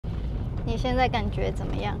你现在感觉怎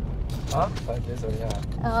么样？啊，感觉怎么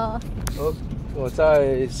样？我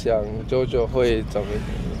在想，JoJo会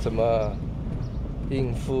怎么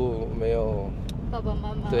应付没有爸爸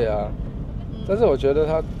妈妈？对啊，但是我觉得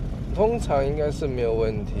他通常应该是没有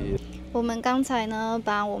问题。我们刚才呢，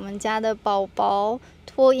把我们家的宝宝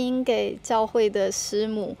托婴给教会的师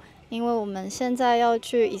母，因为我们现在要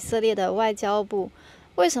去以色列的外交部。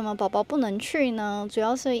为什么宝宝不能去呢？主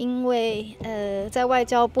要是因为在外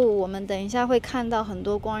交部，我们等一下会看到很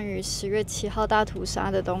多关于10月7号大屠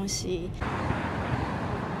杀的东西。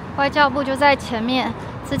外交部就在前面，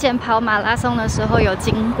之前跑马拉松的时候有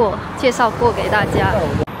经过，介绍过给大家。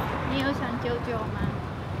你有想JoJo吗？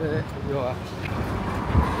对，有啊。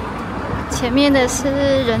前面的是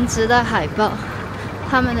人质的海报，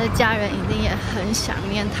他们的家人一定也很想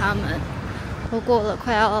念他们。都过了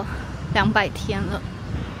快要200天了，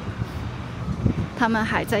他们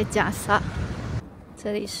还在加萨。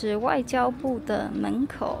这里是外交部的门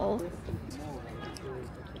口。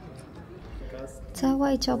在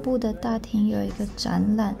外交部的大厅有一个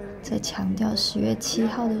展览，在强调10月7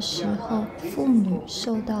号的时候，妇女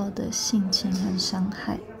受到的性侵和伤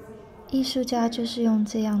害。艺术家就是用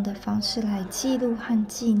这样的方式来记录和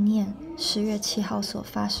纪念10月7号所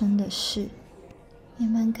发生的事。你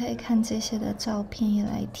们可以看这些的照片，也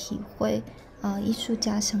来体会艺术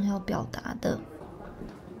家想要表达的。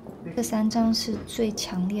这3张是最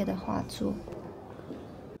强烈的画作。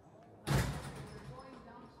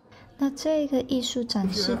那这个艺术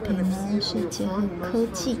展示品呢，是结合科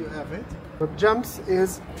技。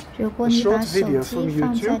如果你把手机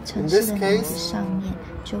放在城市的名字上面，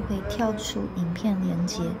就会跳出影片连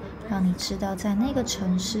接，让你知道在那个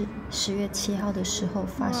城市10月7号的时候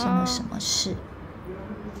发生了什么事。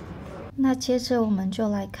那接着我们就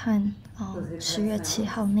来看10月7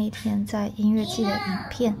号那天在音乐季的影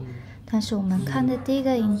片。但是我们看的第一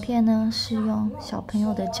个影片呢，是用小朋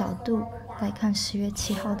友的角度来看10月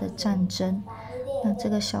7号的战争。那这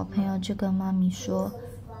个小朋友就跟妈咪说：“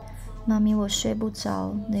妈咪，我睡不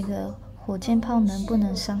着，那个火箭炮能不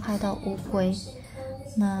能伤害到乌龟？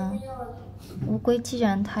那乌龟既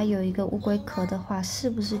然它有一个乌龟壳的话，是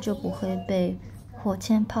不是就不会被火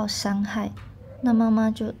箭炮伤害？”那妈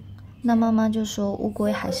妈就说乌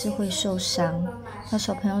龟还是会受伤。那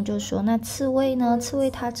小朋友就说：“那刺猬呢？刺猬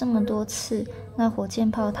它这么多刺，那火箭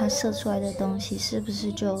炮它射出来的东西是不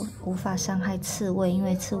是就无法伤害刺猬？因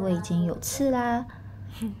为刺猬已经有刺啦。”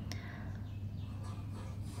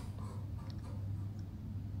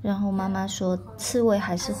然后妈妈说刺猬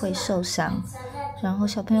还是会受伤。然后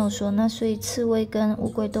小朋友说：“那所以刺猬跟乌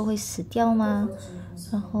龟都会死掉吗？”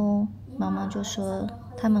然后妈妈就说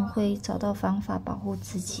他们会找到方法保护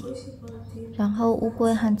自己。然后乌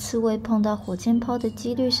龟和刺猬碰到火箭炮的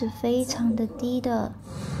几率是非常的低的。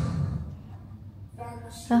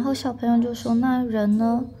然后小朋友就说：“那人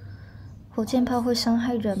呢？火箭炮会伤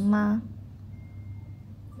害人吗？”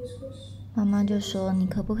妈妈就说：“你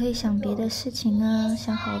可不可以想别的事情呢？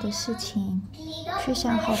想好的事情，去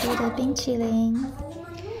想好多的冰淇淋。”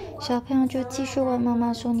小朋友就继续问妈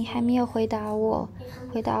妈说：“你还没有回答我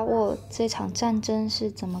这场战争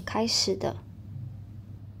是怎么开始的？”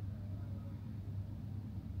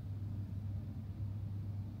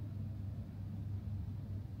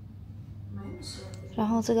然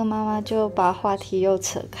后这个妈妈就把话题又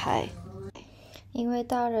扯开，因为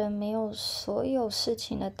大人没有所有事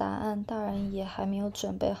情的答案，大人也还没有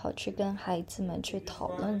准备好去跟孩子们去讨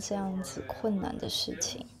论这样子困难的事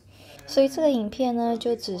情。所以这个影片呢，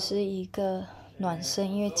就只是一个暖身，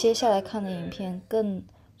因为接下来看的影片更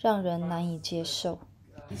让人难以接受。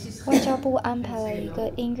外交部安排了一个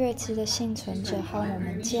音乐季的幸存者和我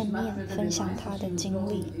们见面，分享他的经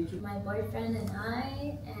历。My boyfriend and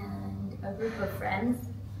I and a group of friends,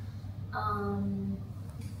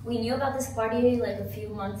 we knew about this party like a few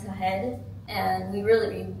months ahead. And we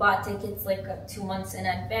bought tickets like 2 months in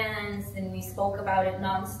advance, and we spoke about it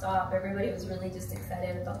nonstop. Everybody was really just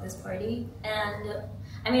excited about this party. And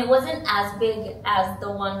I mean, it wasn't as big as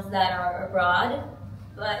the ones that are abroad,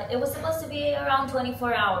 but it was supposed to be around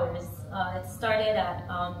 24 hours. It started at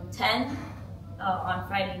 10 on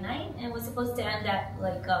Friday night, and was supposed to end at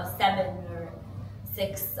like 7 or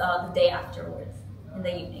 6 the day afterwards in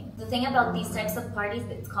the evening. The thing about these types of parties,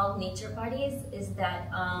 it's called nature parties, is that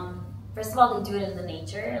first of all, they do it in the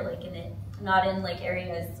nature, like not in like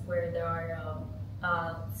areas where there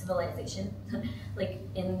are civilization, like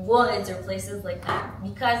in woods or places like that,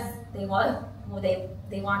 because they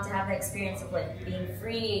want to have the experience of like being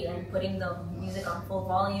free and putting the music on full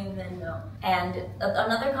volume. And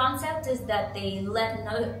another concept is that they let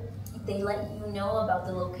you know about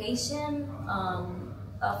the location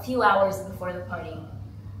a few hours before the party.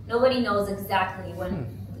 nobody knows exactly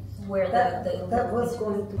where the was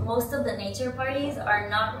going to. Most of the nature parties are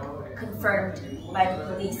not confirmed by the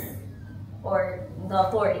police or the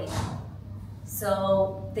authorities,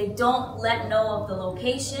 so they don't know of the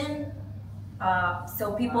location,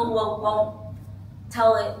 so people won't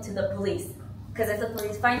tell it to the police, because if the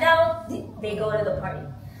police find out, they go to the party.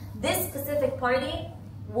 This specific party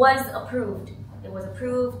was approved. It was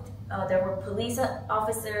approved. There were police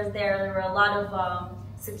officers there. There were a lot of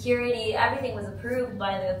security. Everything was approved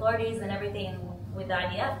by the authorities and everything with the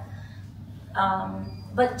IDF.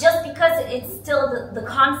 But just because it's still the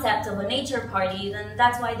concept of a nature party, then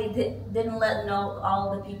that's why they didn't let know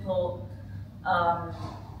all the people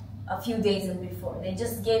a few days before. They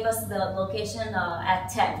just gave us the location at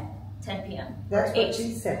 10 p.m. That's what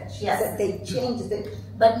she said. She said they changed it.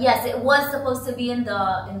 But yes, it was supposed to be in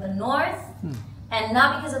the north, and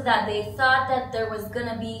not because of that. They thought that there was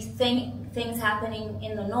gonna be things happening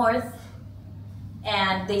in the north,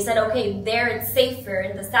 and they said, okay, there it's safer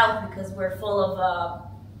in the south because we're full of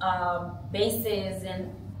bases and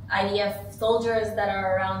IDF soldiers that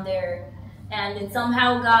are around there, and it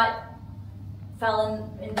somehow fell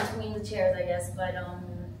in between the chairs, I guess. But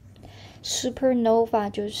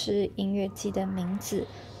Supernova 就是音乐季的名字。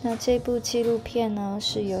那这部纪录片呢，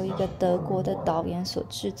是由一个德国的导演所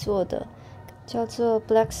制作的，叫做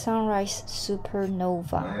Black Sunrise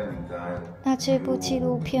Supernova。那这部纪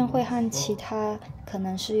录片会和其他可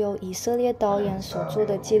能是由以色列导演所做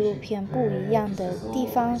的纪录片不一样的地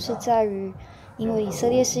方是在于，因为以色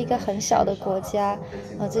列是一个很小的国家，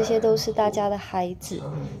这些都是大家的孩子，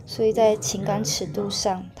所以在情感尺度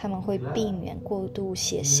上，他们会避免过度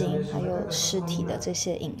血腥还有尸体的这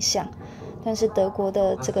些影像。但是德国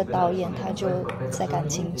的这个导演，他就在感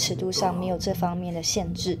情尺度上没有这方面的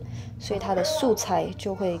限制，所以他的素材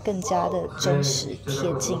就会更加的真实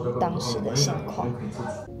贴近当时的现况。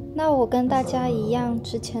那我跟大家一样，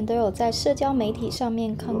之前都有在社交媒体上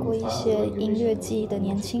面看过一些音乐季的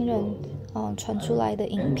年轻人传出来的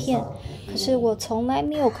影片，可是我从来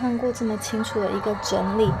没有看过这么清楚的一个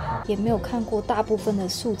整理，也没有看过大部分的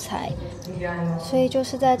素材，所以就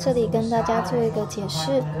是在这里跟大家做一个解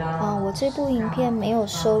释。我这部影片没有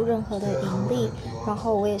收任何的盈利，然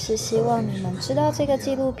后我也是希望你们知道这个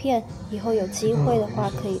纪录片，以后有机会的话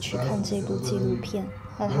可以去看这部纪录片。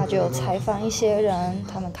那他就有采访一些人，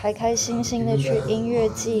他们开开心心的去音乐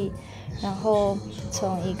季，然后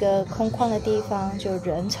从一个空旷的地方就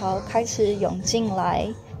人潮开始涌进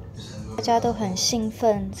来，大家都很兴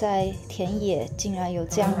奋，在田野竟然有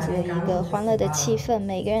这样子的一个欢乐的气氛，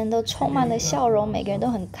每个人都充满了笑容，每个人都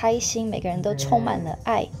很开心，每个人都充满了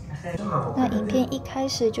爱。那影片一开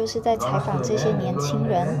始就是在采访这些年轻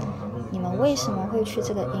人，你们为什么会去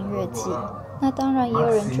这个音乐季？那当然也有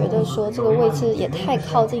人觉得说这个位置也太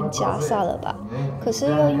靠近加萨了吧，可是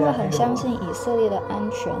又因为很相信以色列的安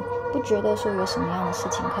全，不觉得说有什么样的事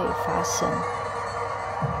情可以发生。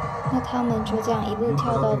那他们就这样一路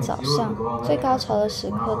跳到早上，最高潮的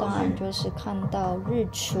时刻当然就是看到日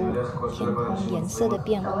出，天空颜色的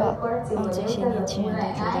变化，让这些年轻人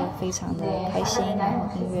都觉得非常的开心，然后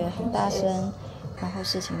音乐很大声，然后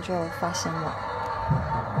事情就发生了。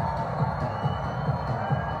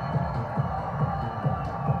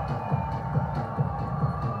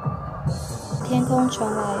天空传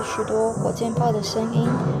来许多火箭炮的声音，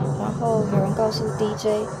然后有人告诉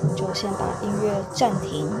DJ 就先把音乐暂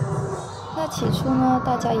停。那起初呢，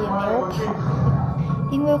大家也没有跑，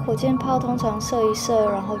因为火箭炮通常射一射，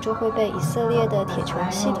然后就会被以色列的铁穹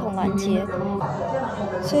系统拦截，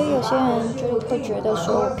所以有些人就会觉得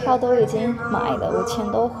说，票都已经买了，我钱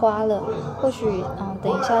都花了，或许等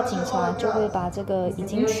一下警察就会把这个已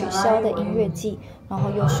经取消的音乐季，然后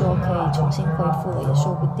又说可以重新恢复了，也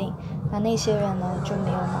说不定。那些人呢就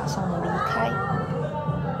没有马上的离开。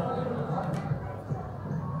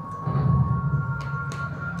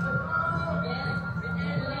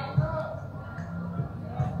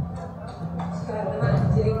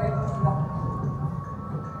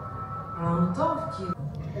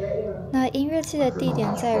那音乐季的地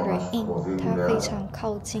点在瑞印，它非常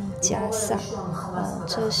靠近加萨，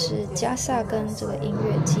这是加萨跟这个音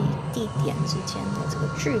乐季地点之间的这个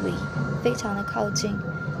距离非常的靠近。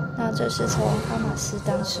那这是从哈马斯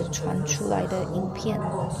当时传出来的影片，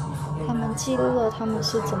他们记录了他们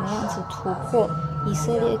是怎么样子突破以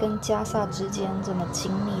色列跟加萨之间这么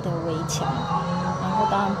精密的围墙，然后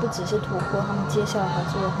当然不只是突破，他们接下来还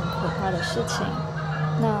做了很可怕的事情。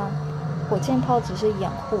那火箭炮只是掩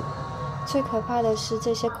护，最可怕的是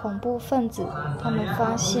这些恐怖分子，他们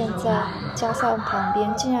发现在加萨旁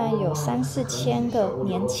边竟然有3-4千个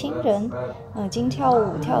年轻人，已经跳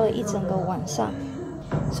舞跳了一整个晚上。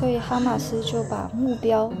所以哈马斯就把目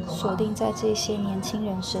标锁定在这些年轻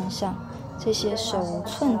人身上，这些手无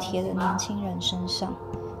寸铁的年轻人身上。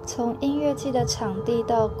从音乐季的场地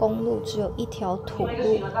到公路只有一条土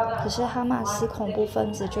路，可是哈马斯恐怖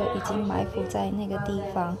分子就已经埋伏在那个地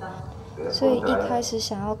方，所以一开始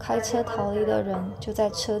想要开车逃离的人就在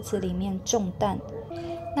车子里面中弹。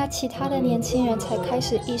那其他的年轻人才开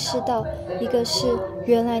始意识到，一个是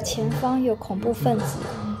原来前方有恐怖分子，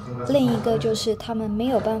另一个就是他们没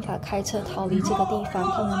有办法开车逃离这个地方，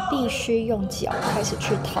他们必须用脚开始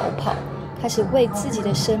去逃跑，开始为自己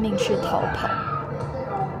的生命去逃跑。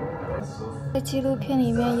在纪录片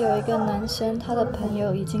里面有一个男生，他的朋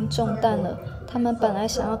友已经中弹了，他们本来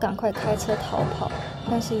想要赶快开车逃跑，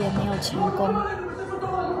但是也没有成功。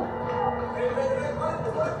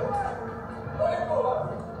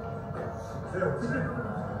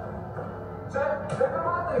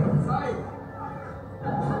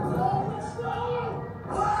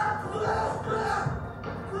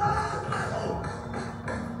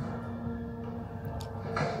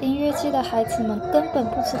音乐季的孩子们根本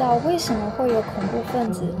不知道为什么会有恐怖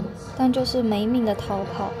分子，但就是没命的逃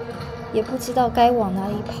跑，也不知道该往哪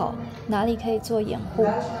里跑，哪里可以做掩护。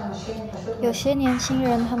有些年轻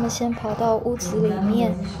人他们先跑到屋子里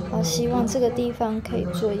面，希望这个地方可以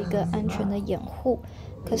做一个安全的掩护。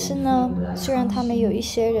可是呢，虽然他们有一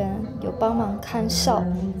些人有帮忙看哨，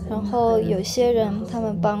然后有些人他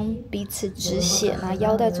们帮彼此止血，拿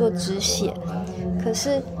腰带做止血，可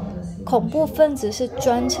是恐怖分子是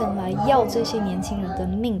专程来要这些年轻人的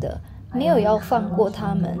命的，没有要放过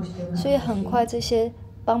他们。所以很快这些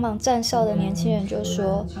帮忙站哨的年轻人就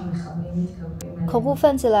说，恐怖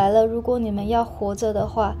分子来了，如果你们要活着的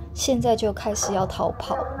话，现在就开始要逃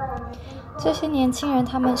跑。这些年轻人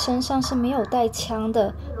他们身上是没有带枪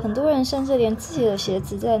的，很多人甚至连自己的鞋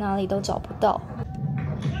子在哪里都找不到。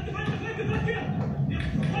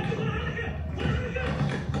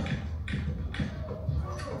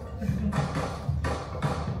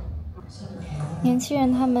年轻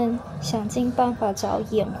人他们想尽办法找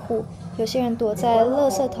掩护，有些人躲在垃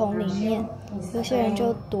圾桶里面，有些人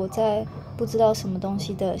就躲在不知道什么东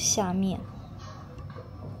西的下面，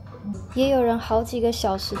也有人好几个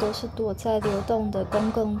小时都是躲在流动的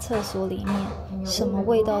公共厕所里面，什么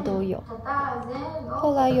味道都有。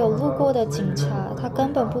后来有路过的警察，他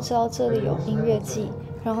根本不知道这里有音乐季，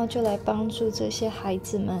然后就来帮助这些孩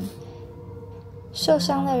子们。受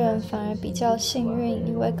伤的人反而比较幸运，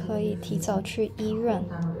因为可以提早去医院。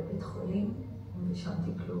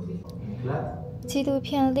纪录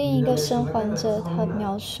片另一个生还者，他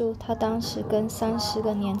描述他当时跟30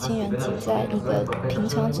个年轻人挤在一个平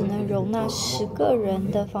常只能容纳10个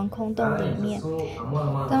人的防空洞里面。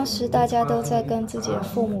当时大家都在跟自己的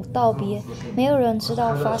父母道别，没有人知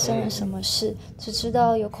道发生了什么事，只知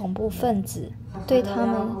道有恐怖分子对他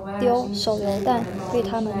们丢手榴弹，对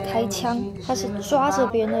他们开枪。他是抓着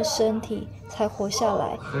别人的身体才活下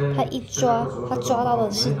来，他一抓，他抓到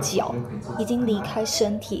的是脚，已经离开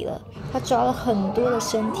身体了。他抓了很多的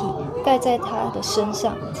身体盖在他的身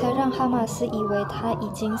上，才让哈马斯以为他已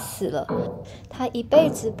经死了。他一辈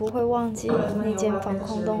子不会忘记那间防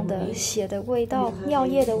空洞的血的味道、尿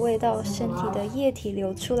液的味道、身体的液体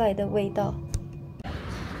流出来的味道。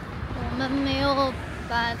我们没有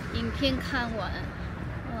把影片看完，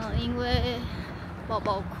因为宝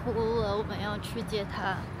宝哭了，我们要去接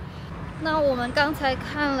他。那我们刚才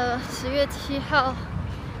看了10月7号，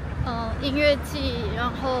音乐季，然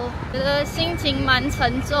后觉得心情蛮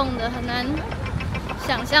沉重的，很难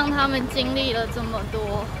想象他们经历了这么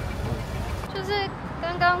多。就是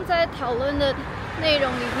刚刚在讨论的内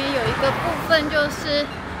容里面有一个部分，就是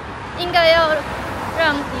应该要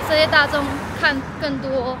让以色列大众看更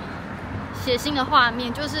多血腥的画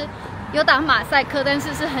面，就是有打马赛克，但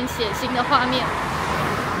是是很血腥的画面，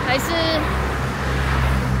还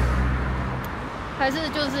是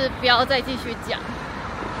就是不要再继续讲。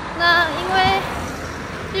那因为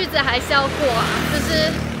日子还是要过啊，就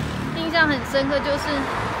是印象很深刻，就是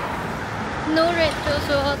Nurit 就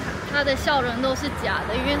说他的笑容都是假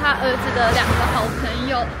的，因为他儿子的2个好朋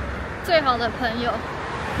友，最好的朋友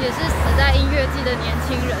也是死在音乐季的年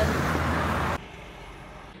轻人。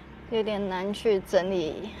有点难去整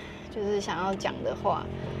理，就是想要讲的话。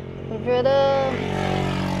我觉得，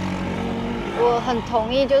我很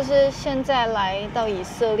同意，就是现在来到以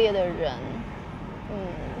色列的人，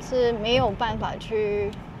是没有办法去，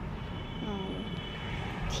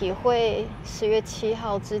体会10月7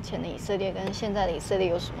号之前的以色列跟现在的以色列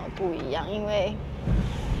有什么不一样。因为，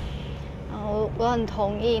我很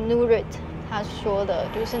同意 Nurit 他说的，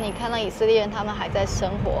就是你看到以色列人他们还在生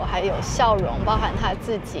活，还有笑容，包含他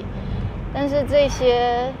自己。但是这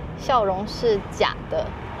些笑容是假的。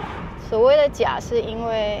所谓的假，是因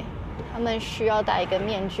为他们需要戴一个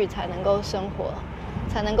面具才能够生活，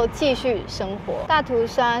才能够继续生活。大屠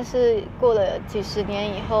杀是过了几十年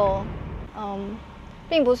以后，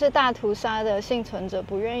并不是大屠杀的幸存者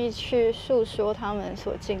不愿意去诉说他们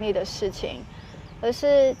所经历的事情，而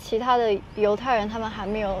是其他的犹太人他们还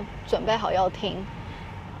没有准备好要听，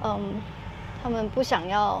他们不想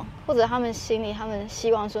要，或者他们心里他们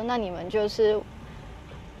希望说，那你们就是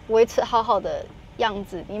维持好好的样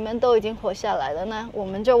子，你们都已经活下来了，那我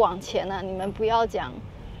们就往前了，你们不要讲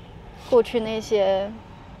过去那些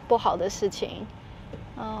不好的事情，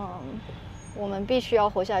我们必须要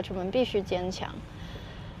活下去，我们必须坚强。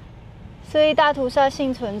所以大屠杀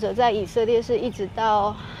幸存者在以色列是一直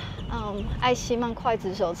到艾希曼刽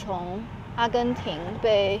子手从阿根廷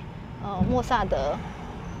被莫萨德，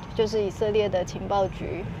就是以色列的情报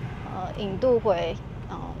局引渡回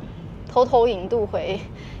偷偷引渡回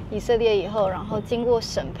以色列以后，然后经过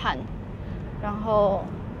审判，然后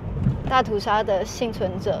大屠杀的幸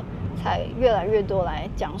存者才越来越多来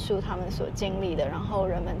讲述他们所经历的，然后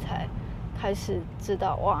人们才开始知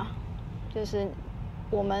道，哇，就是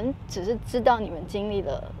我们只是知道你们经历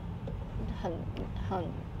了很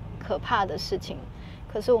可怕的事情，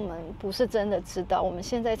可是我们不是真的知道，我们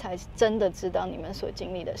现在才真的知道你们所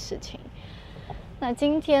经历的事情。那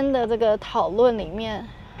今天的这个讨论里面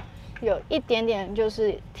有一点点就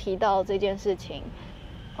是提到这件事情，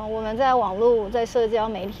我们在网络在社交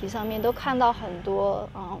媒体上面都看到很多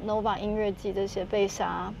Nova 音乐季这些被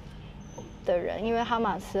杀的人，因为哈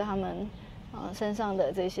马斯他们身上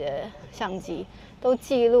的这些相机都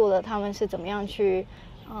记录了他们是怎么样去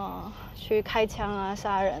开枪啊、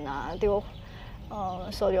杀人啊、丢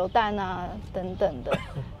手榴弹啊等等的，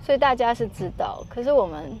所以大家是知道，可是我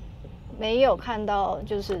们没有看到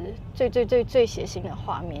就是最血腥的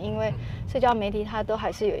画面，因为社交媒体它都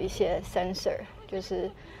还是有一些 censor，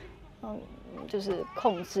 就是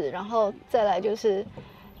控制，然后再来就是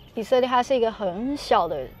以色列它是一个很小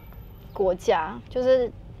的国家，就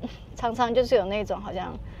是常常就是有那种好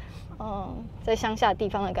像在乡下地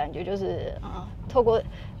方的感觉，就是透过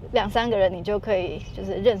2-3个人你就可以就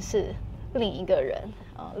是认识另一个人，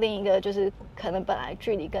另一个就是可能本来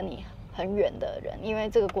距离跟你很远的人，因为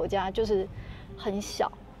这个国家就是很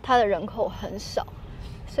小，它的人口很少，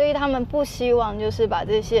所以他们不希望就是把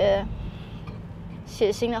这些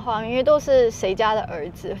血腥的画面，因为都是谁家的儿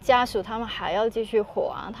子家属，他们还要继续活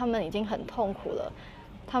啊，他们已经很痛苦了，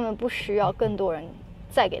他们不需要更多人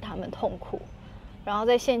再给他们痛苦，然后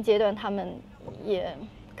在现阶段他们也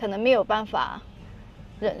可能没有办法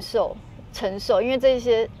承受，因为这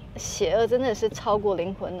些邪恶真的是超过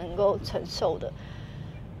灵魂能够承受的。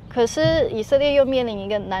可是以色列又面临一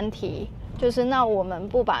个难题，就是那我们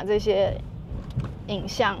不把这些影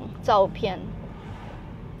像照片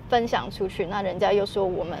分享出去，那人家又说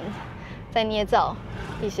我们在捏造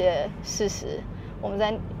一些事实，我们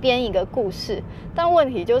在编一个故事。但问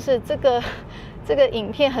题就是这个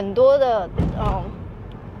影片很多的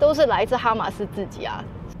都是来自哈马斯自己啊，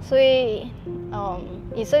所以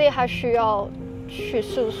以色列它需要去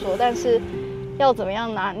诉说，但是要怎么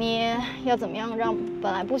样拿捏，要怎么样让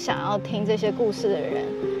本来不想要听这些故事的人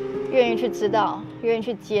愿意去知道，愿意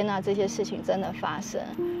去接纳这些事情真的发生，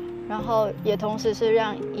然后也同时是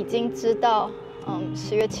让已经知道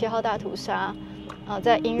10月7号大屠杀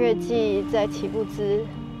在音乐季在奇布兹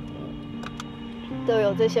都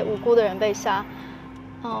有这些无辜的人被杀，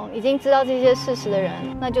已经知道这些事实的人，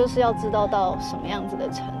那就是要知道到什么样子的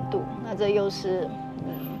程度，那这又是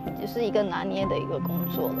就是一个拿捏的一个工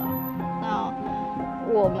作了。那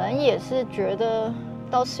我们也是觉得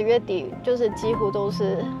到10月底，就是几乎都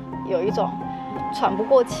是有一种喘不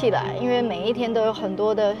过气来，因为每一天都有很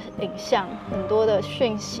多的影像，很多的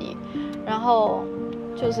讯息，然后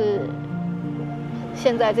就是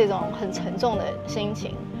现在这种很沉重的心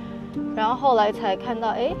情，然后后来才看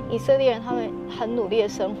到，以色列人他们很努力的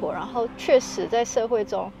生活，然后确实在社会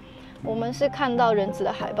中，我们是看到人质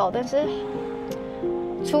的海报，但是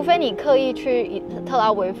除非你刻意去特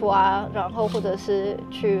拉维夫啊，然后或者是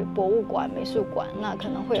去博物馆、美术馆，那可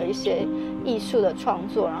能会有一些艺术的创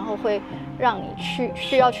作，然后会让你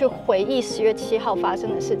需要去回忆10月7号发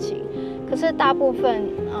生的事情。可是大部分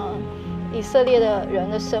以色列的人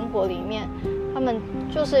的生活里面，他们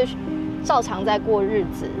就是照常在过日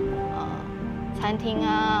子，餐厅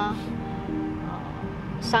啊、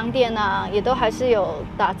商店啊，也都还是有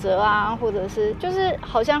打折啊，或者是就是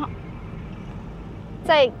好像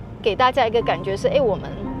再给大家一个感觉是，我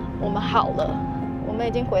们好了，我们已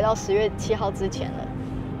经回到10月7号之前了。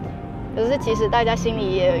可是其实大家心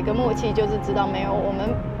里也有一个默契，就是知道没有，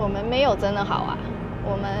我们没有真的好啊，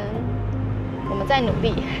我们我们在努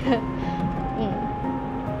力。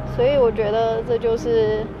所以我觉得这就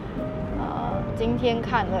是今天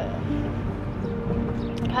看了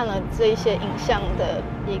这些影像的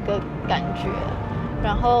一个感觉，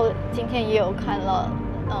然后今天也有看了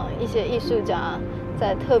一些艺术家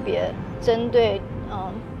在特别针对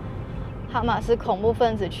哈马斯恐怖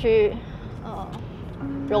分子去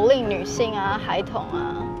蹂躏女性啊、孩童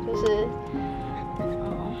啊，就是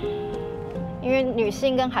因为女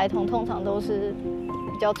性跟孩童通常都是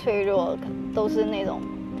比较脆弱，都是那种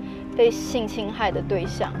被性侵害的对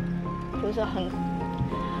象，就是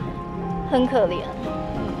很可怜。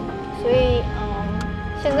所以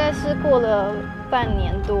现在是过了半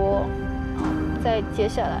年多，在接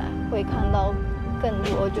下来会看到更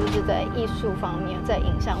多，就是在艺术方面，在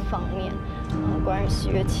影像方面，关于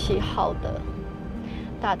10月7号的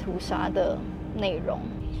大屠杀的内容。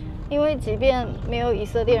因为即便没有以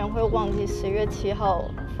色列人会忘记10月7号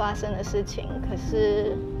发生的事情，可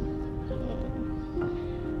是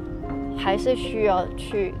还是需要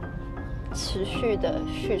去持续的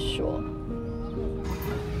叙说。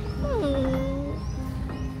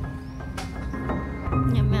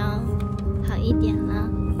有没有好一点呢？